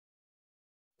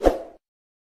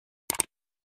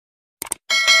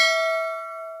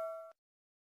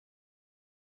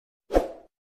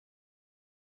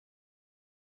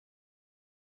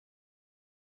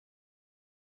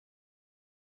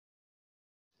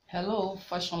Hello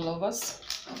fashion lovers,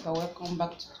 welcome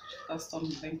back to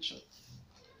custom venture.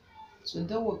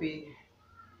 Today we'll be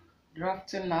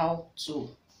drafting how to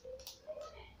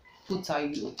put a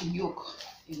yoke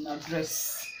in a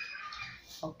dress.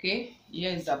 Okay,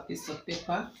 here is a piece of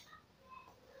paper,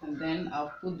 and then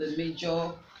I'll put the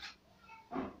major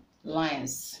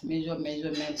lines,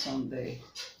 measurements on the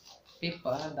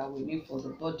paper that we need for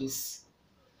the bodies.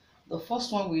 The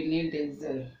first one we need is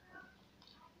the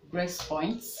breast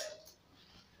points,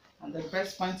 and the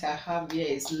breast point I have here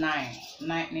is 9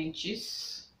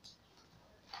 inches,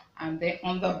 and then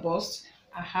on the bust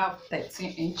I have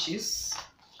 13 inches,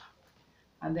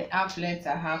 and the arm length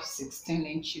I have 16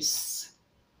 inches.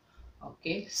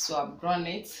 Okay, so I've drawn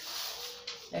it.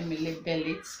 Let me label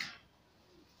it.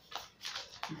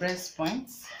 Breast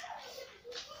points,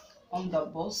 on the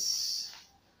bust,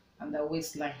 and the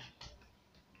waistline.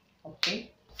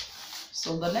 Okay,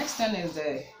 so the next thing is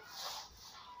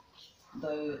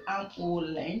the armhole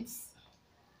length,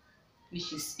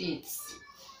 which is 8.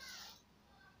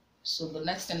 So the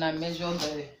next thing I measure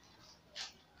the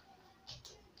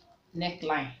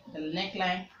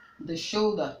neckline. The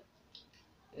shoulder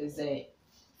is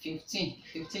 15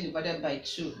 divided by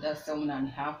 2, that's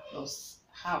 7.5 plus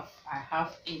half. I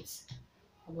have 8.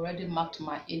 I've already marked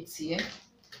my 8 here.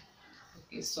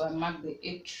 Okay, so I mark the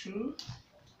 8 through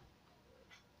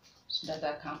so that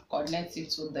I can connect it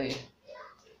to the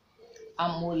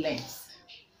armhole length.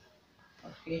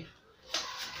 Okay,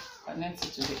 connect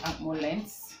it to the armhole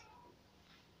length.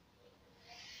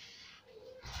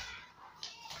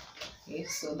 Okay,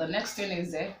 so the next thing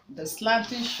is the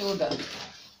slanting shoulder.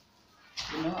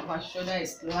 You know, our shoulder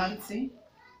is slanting,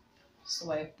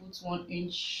 so I put 1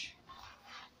 inch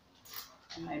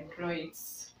and I draw it.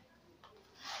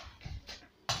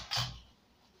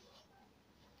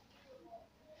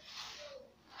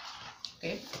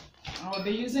 Okay, I will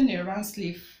be using a round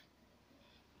sleeve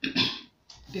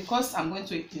because I'm going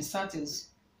to insert a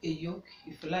yoke.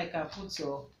 If you like, I put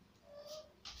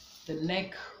the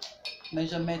neck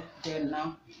measurement there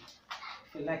now.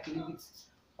 If you like, leave it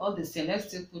all the same. Let's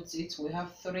still put it. We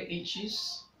have 3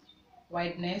 inches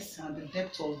wideness and the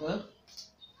depth of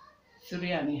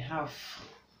 3.5.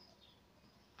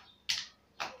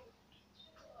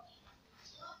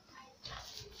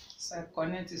 So I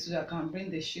connect it so I can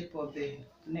bring the shape of the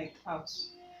neck out.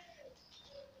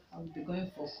 I'll be going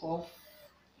for curve.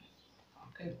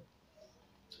 Okay,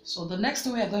 so the next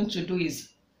thing we are going to do is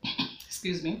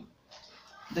excuse me,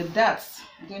 the darts.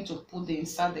 I'm going to put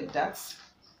inside the darts.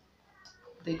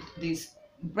 This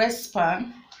breast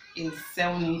span is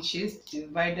 7 inches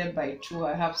divided by 2.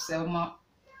 I have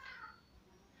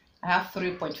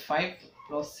 3.5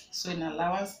 plus sewing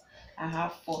allowance. I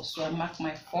have 4, so I mark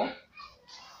my 4.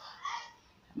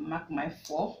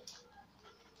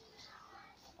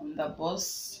 On the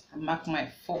bust, I mark my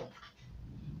 4.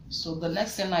 So the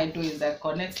next thing I do is I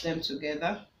connect them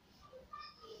together.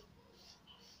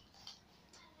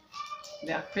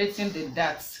 We are creating the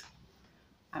darts,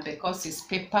 and because it's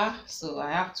paper, so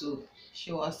I have to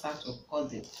show us how to cut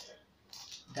the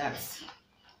darts.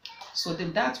 So the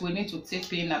dart we need to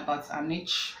tape in about 1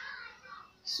 inch,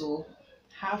 so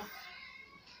half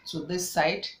to this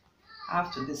side,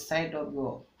 half to the side of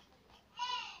your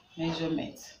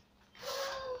measurement.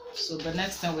 So the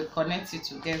next time we connect it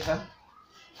together,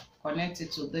 connect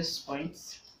it to this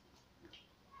point,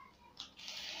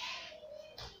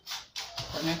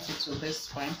 connect it to this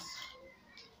point.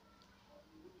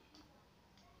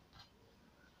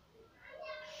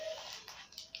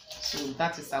 So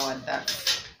that is our dart.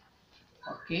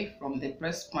 Okay, from the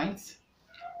breast point.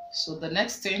 So the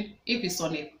next thing, if it's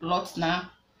on a cloth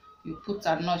now, you put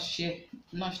a notch here,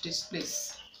 notch this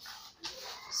place.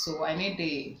 So I need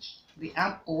the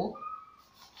armhole.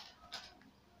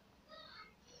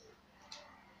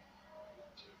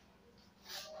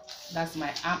 That's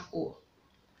my armhole.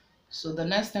 So the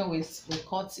next thing we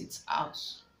cut it out.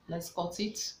 Let's cut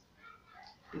it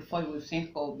before we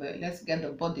think of let's get the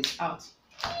bodies out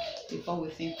before we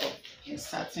think of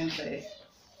inserting the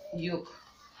yoke.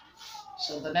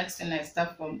 So the next thing, I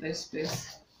start from this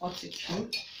place, cut it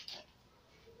through.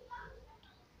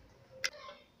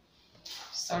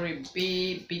 Sorry,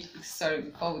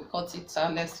 before we cut it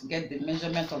out, let's get the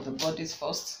measurement of the bodies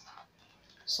first.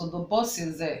 So the bust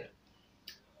is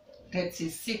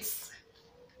 36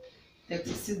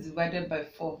 divided by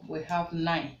 4, we have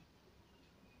 9.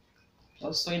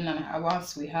 Also in an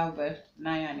allowance we have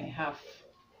 9.5.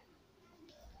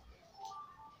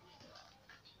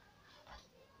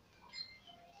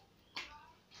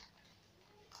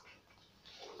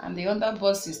 And the other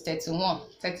bust is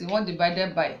 31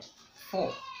 divided by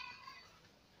 4,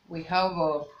 we have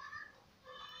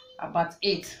about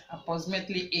 8,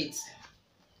 approximately 8.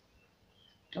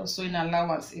 Your sewing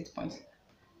allowance 8.3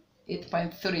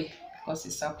 because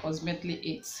it's approximately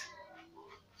 8.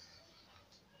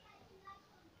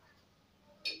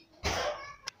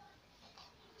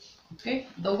 Okay,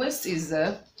 the waist is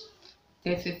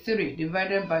 33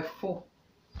 divided by 4.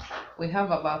 We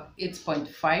have about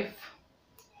 8.5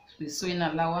 with sewing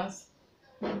allowance,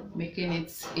 making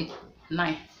it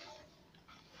 9.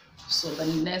 So the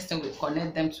next thing we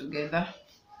connect them together.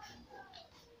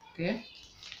 Okay,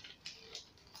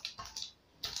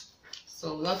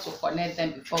 so we have to connect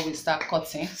them before we start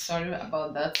cutting. Sorry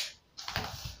about that.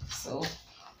 So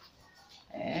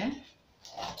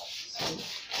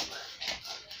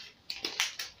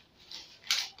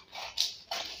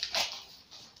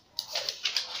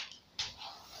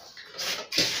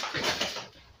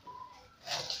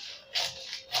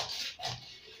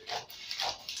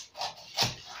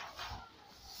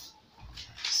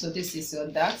so this is your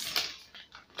dart.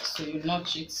 So you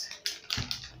notch it.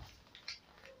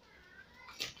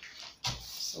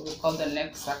 So we cut the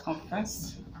neck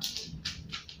circumference.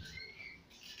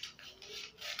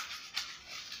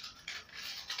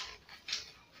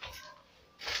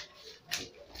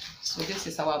 So this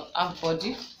is our half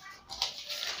body.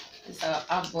 This is our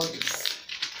half bodies.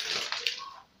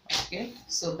 Okay,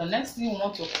 so the next thing we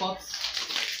want to cut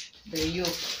the yoke.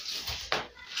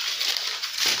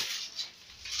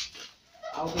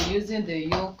 I'll be using the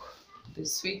yoke, the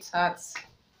sweetheart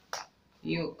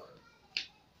yoke.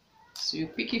 So you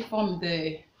pick it from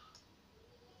the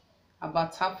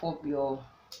about half of your,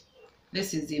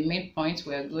 this is the main point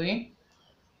we're going.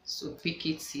 So pick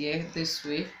it here this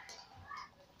way,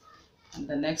 and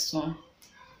the next one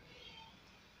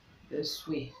this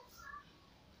way.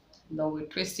 Then we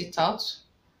twist it out.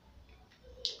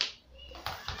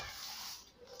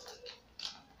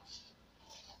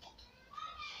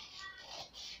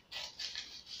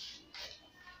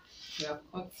 We are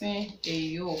cutting a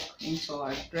yoke into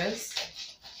our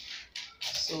dress.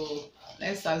 So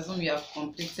let's assume you have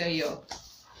completed your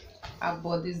half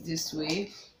bodies this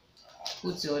way.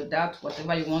 Put your dart,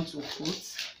 whatever you want to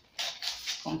put,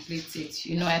 complete it.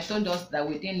 You know, I told us that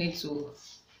we didn't need to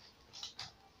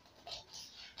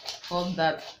cut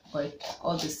that, but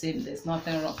all the same, there's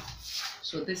nothing wrong.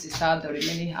 So this is how the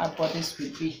remaining half bodies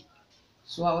will be.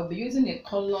 So I will be using a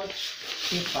colored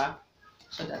paper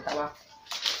so that our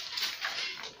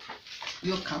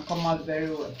yoke can come out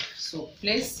very well. So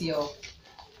place the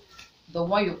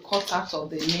one you cut out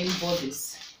of the main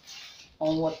bodies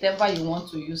on whatever you want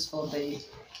to use for the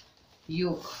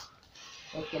yoke.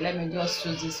 Okay, let me just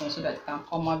choose this one so that it can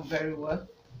come out very well.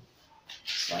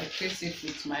 So I place it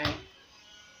with my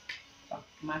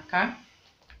marker.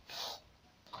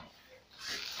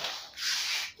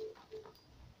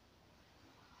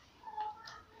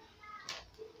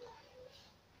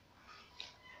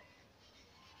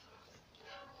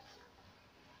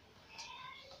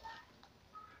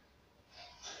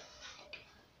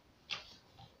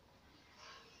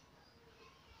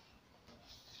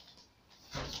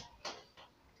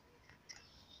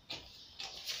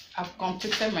 I've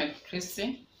completed my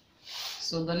tracing.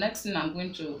 So the next thing, I'm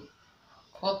going to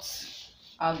cut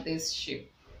out this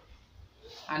shape.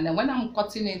 And then when I'm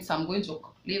cutting it, I'm going to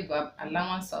leave an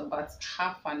allowance of about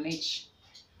half an inch.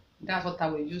 That's what I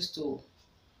will use to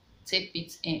tape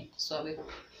it in. So I will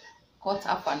cut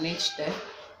half an inch there.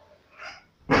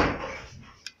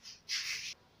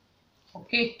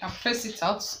 Okay, I'll press it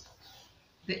out.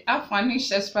 The half an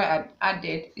inch extra I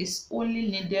added is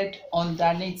only needed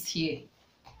underneath here,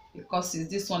 because it's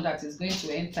this one that is going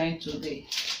to enter into the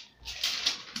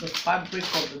fabric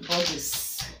of the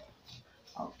bodice.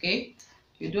 Okay,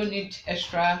 you don't need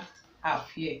extra half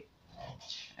here.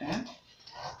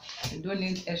 You don't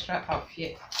need extra half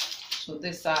here. So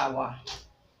this our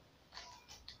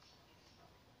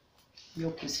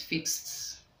yoke is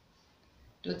fixed.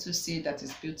 Don't you see that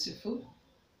is beautiful?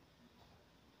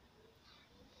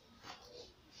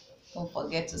 Don't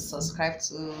forget to subscribe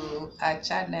to our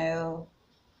channel.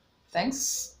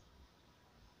 Thanks.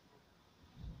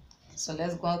 So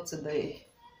let's go to the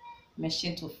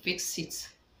machine to fix it.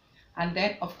 And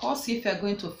then of course, if you're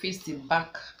going to fix the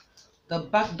back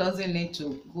doesn't need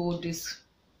to go this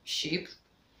shape.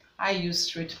 I use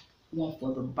straight one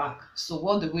for the back. So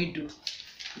what do we do?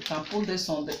 You can put this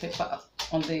on the paper,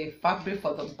 on the fabric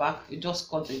for the back. You just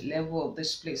cut the level of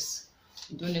this place.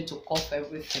 You don't need to cut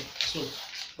everything. So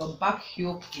the back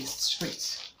yoke is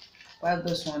straight, while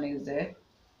this one is there.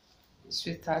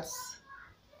 Sweethearts,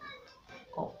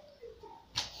 oh,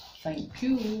 thank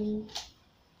you.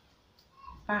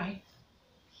 Bye.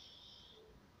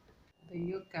 The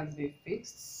yoke has been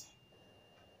fixed.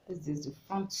 This is the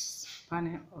front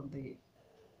panel of the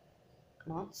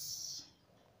cloth,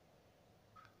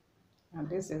 and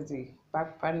this is the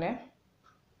back panel,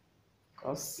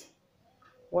 because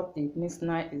what it needs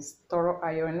now is thorough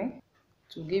ironing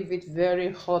to give it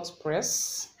very hot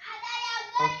press.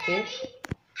 Okay,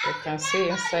 you can see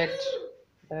inside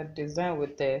the design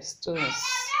with the stones.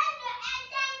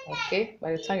 Okay,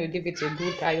 by the time you give it a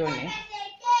good ironing,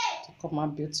 to come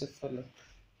out beautifully.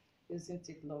 Isn't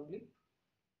it lovely?